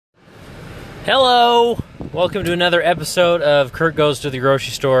Hello! Welcome to another episode of Kurt Goes to the Grocery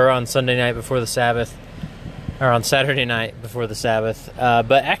Store on Sunday night before the Sabbath, or on Saturday night before the Sabbath.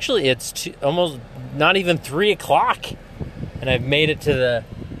 But actually, it's almost not even 3 o'clock, and I've made it to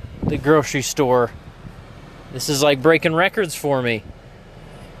the grocery store. This is like breaking records for me.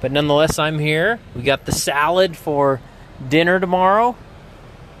 But nonetheless, I'm here. We got the salad for dinner tomorrow,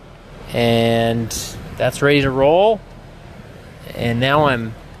 and that's ready to roll. And now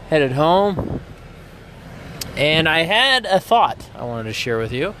I'm headed home, and I had a thought I wanted to share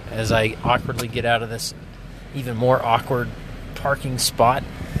with you as I awkwardly get out of this even more awkward parking spot.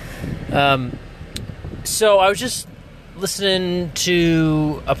 So I was just listening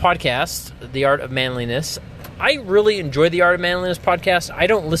to a podcast, The Art of Manliness. I really enjoy The Art of Manliness podcast. I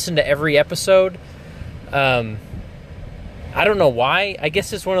don't listen to every episode. I don't know why. I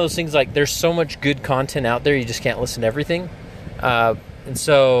guess it's one of those things like there's so much good content out there, you just can't listen to everything. And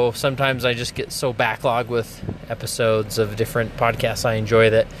so sometimes I just get so backlogged with episodes of different podcasts I enjoy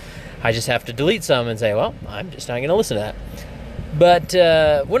that I just have to delete some and say, well, I'm just not going to listen to that.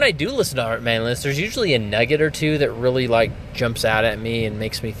 But when I do listen to Art Manliness, there's usually a nugget or two that really jumps out at me and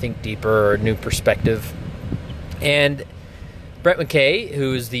makes me think deeper or a new perspective. And Brett McKay,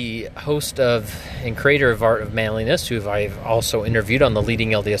 who is the host of and creator of Art of Manliness, who I've also interviewed on the Leading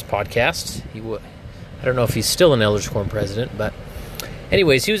LDS podcast. I don't know if he's still an Elders Quorum president, but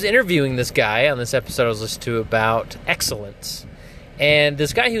anyways, he was interviewing this guy on this episode I was listening to about excellence. And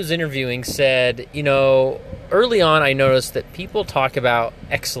this guy he was interviewing said, early on I noticed that people talk about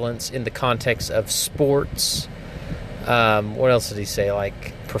excellence in the context of sports. What else did he say?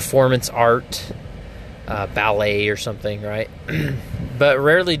 Like performance art, ballet or something, right? But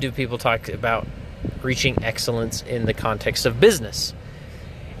rarely do people talk about reaching excellence in the context of business.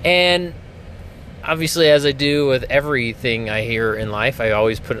 And obviously, as I do with everything I hear in life, I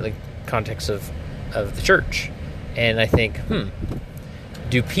always put it in the context of the church. And I think,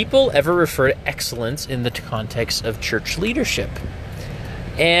 do people ever refer to excellence in the context of church leadership?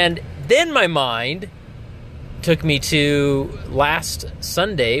 And then my mind took me to last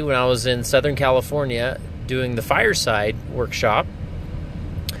Sunday when I was in Southern California doing the Fireside workshop.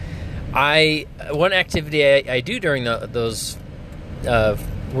 One activity I do during those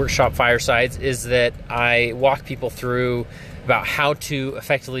workshop firesides is that I walk people through about how to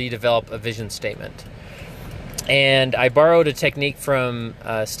effectively develop a vision statement. And I borrowed a technique from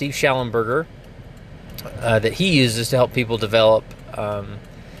Steve Schallenberger that he uses to help people develop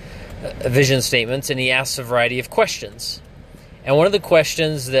vision statements, and he asks a variety of questions. And one of the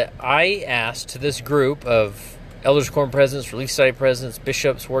questions that I asked to this group of Elders Quorum presidents, Relief Society presidents,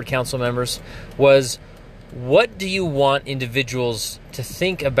 bishops, ward council members was, what do you want individuals to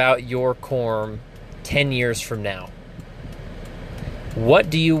think about your quorum 10 years from now? What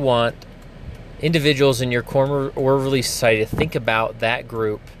do you want individuals in your quorum or Relief Society to think about that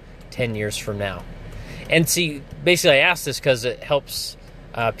group 10 years from now? And see, basically I ask this because it helps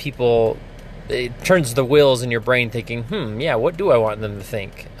people, it turns the wheels in your brain thinking, what do I want them to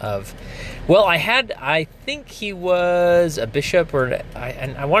think of? Well, I think he was a bishop, and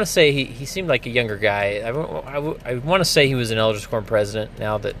I want to say he seemed like a younger guy. I want to say he was an Elders Quorum president,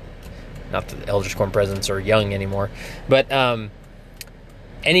 now that, not that Elders Quorum presidents are young anymore. But, and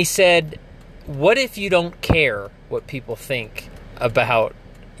he said, what if you don't care what people think about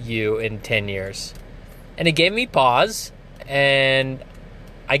you in 10 years? And it gave me pause, and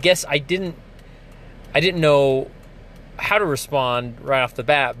I guess I didn't know how to respond right off the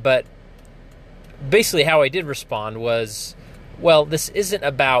bat, but basically how I did respond was, well, this isn't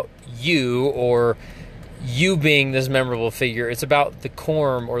about you or you being this memorable figure. It's about the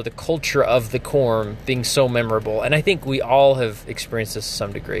quorum or the culture of the quorum being so memorable. And I think we all have experienced this to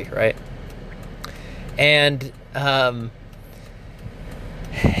some degree, right? And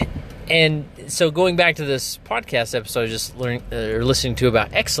so going back to this podcast episode, just listening to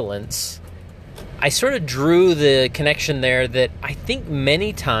about excellence, I sort of drew the connection there that I think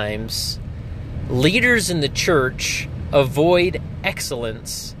many times leaders in the church avoid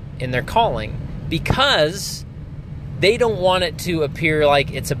excellence in their calling because they don't want it to appear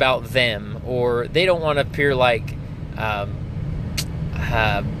like it's about them, or they don't want to appear like and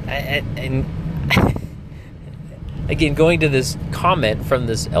again, going to this comment from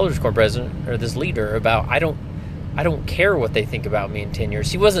this Elders Quorum president or this leader about I don't care what they think about me in 10 years.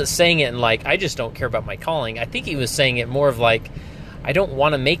 He wasn't saying it in like, I just don't care about my calling. I think he was saying it more of like, I don't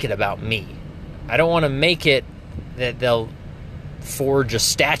want to make it about me. I don't want to make it that they'll forge a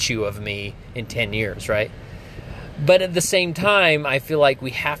statue of me in 10 years, right? But at the same time, I feel like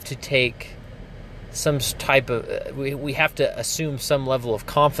we have to take some type of, we have to assume some level of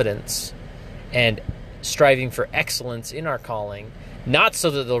confidence and striving for excellence in our calling, not so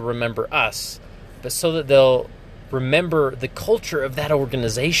that they'll remember us, but so that they'll remember the culture of that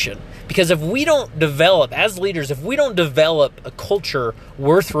organization. Because if we don't develop, as leaders, if we don't develop a culture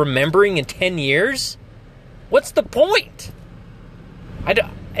worth remembering in 10 years, what's the point?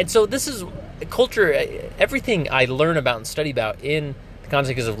 And so this is culture. Everything I learn about and study about in the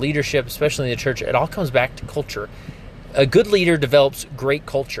context of leadership, especially in the church, it all comes back to culture. A good leader develops great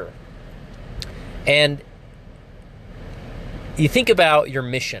culture. And you think about your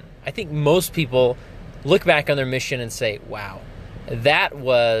mission. I think most people look back on their mission and say, wow, that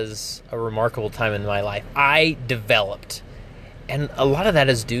was a remarkable time in my life. I developed. And a lot of that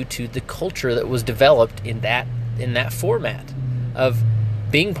is due to the culture that was developed in that format of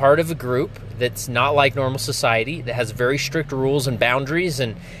being part of a group that's not like normal society, that has very strict rules and boundaries,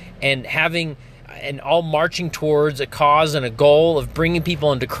 and having and all marching towards a cause and a goal of bringing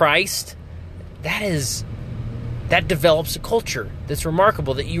people into Christ. That develops a culture that's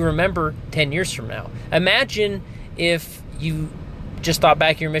remarkable that you remember 10 years from now. Imagine if you just thought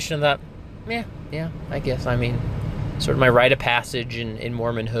back your mission and thought, yeah, I guess, sort of my rite of passage in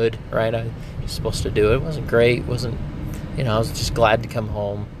Mormonhood, right? I was supposed to do it. It wasn't great. I was just glad to come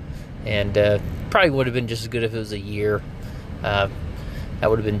home. And probably would have been just as good if it was a year. That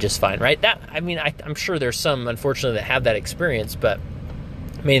would have been just fine, right? I'm sure there's some, unfortunately, that have that experience, but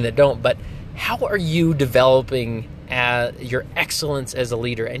many that don't. But how are you developing your excellence as a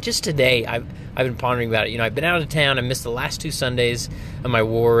leader? And just today, I've been pondering about it. I've been out of town. I missed the last 2 Sundays of my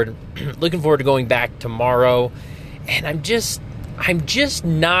ward. Looking forward to going back tomorrow. And I'm just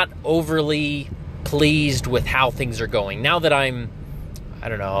not overly pleased with how things are going. Now that I'm,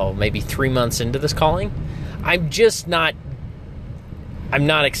 maybe 3 months into this calling, I'm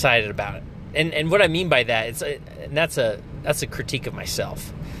not excited about it. And what I mean by that, that's a critique of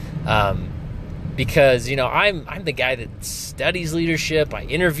myself. Because, I'm the guy that studies leadership. I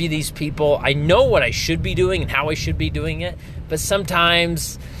interview these people. I know what I should be doing and how I should be doing it. But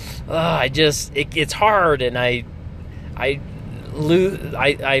sometimes, it's hard, and I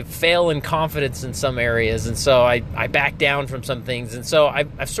fail in confidence in some areas, and so I back down from some things. And so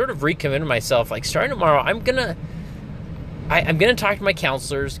I've sort of recommitted myself, like starting tomorrow, I'm gonna talk to my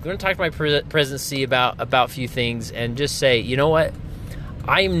counselors, going to talk to my presidency about a few things, and just say, you know what,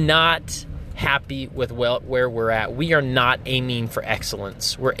 I'm not happy with where we're at. We are not aiming for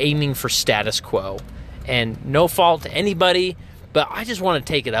excellence. We're aiming for status quo. And no fault to anybody, but I just want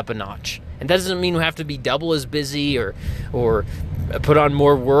to take it up a notch. And that doesn't mean we have to be double as busy or put on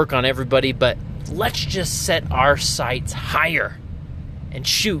more work on everybody, but let's just set our sights higher and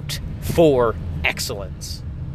shoot for excellence.